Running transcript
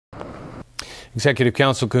Executive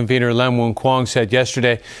Council convener Lam Woon-kwong said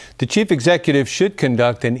yesterday the chief executive should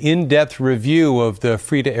conduct an in-depth review of the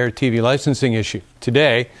free-to-air TV licensing issue.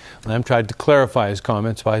 Today, Lam tried to clarify his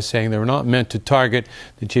comments by saying they were not meant to target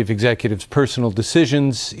the chief executive's personal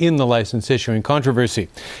decisions in the license issuing controversy.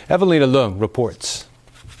 Evelina Leung reports.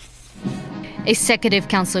 Executive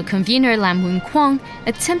Council convener Lam Woon-kwong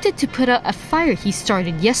attempted to put out a fire he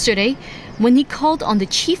started yesterday when he called on the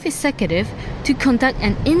chief executive to conduct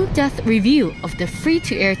an in-depth review of the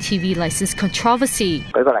free-to-air TV license controversy.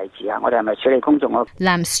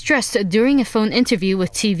 Lam stressed during a phone interview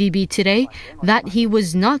with TVB today that he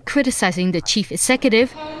was not criticizing the chief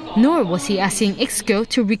executive, nor was he asking EXCO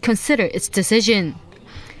to reconsider its decision.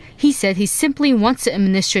 He said he simply wants the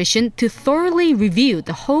administration to thoroughly review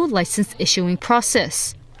the whole license issuing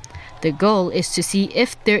process. The goal is to see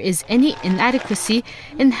if there is any inadequacy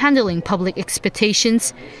in handling public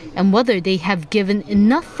expectations and whether they have given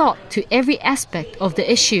enough thought to every aspect of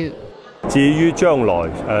the issue. Chief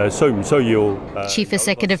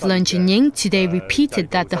Executive Leung today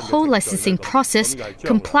repeated that the whole licensing process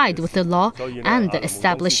complied with the law and the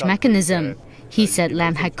established mechanism. He said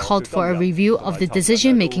Lam had called for a review of the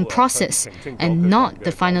decision-making process and not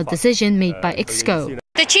the final decision made by EXCO.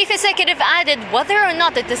 The chief executive added whether or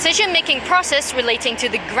not the decision-making process relating to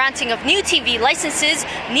the granting of new TV licenses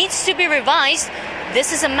needs to be revised,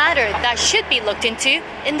 this is a matter that should be looked into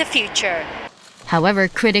in the future. However,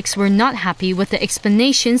 critics were not happy with the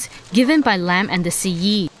explanations given by Lam and the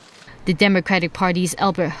CE. The Democratic Party's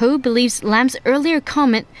Albert Ho believes Lam's earlier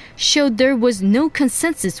comment showed there was no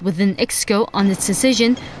consensus within EXCO on its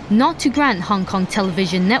decision not to grant Hong Kong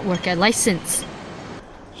Television Network a license.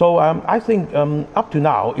 So I think up to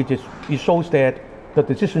now it shows that the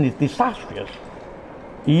decision is disastrous.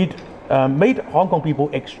 It made Hong Kong people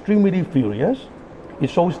extremely furious. It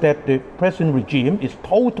shows that the present regime is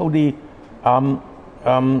totally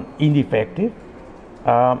ineffective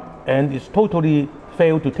and is totally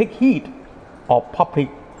failed to take heed of public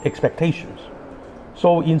expectations.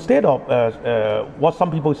 So instead of what some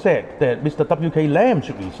people said, that Mr. W.K. Lam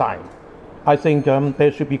should resign, I think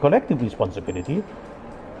there should be collective responsibility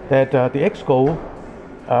that the EXCO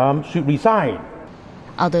should resign.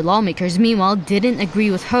 Other lawmakers, meanwhile, didn't agree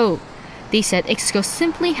with Ho. They said EXCO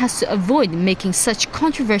simply has to avoid making such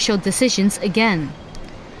controversial decisions again.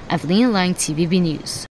 Evelina Leung, TVB News.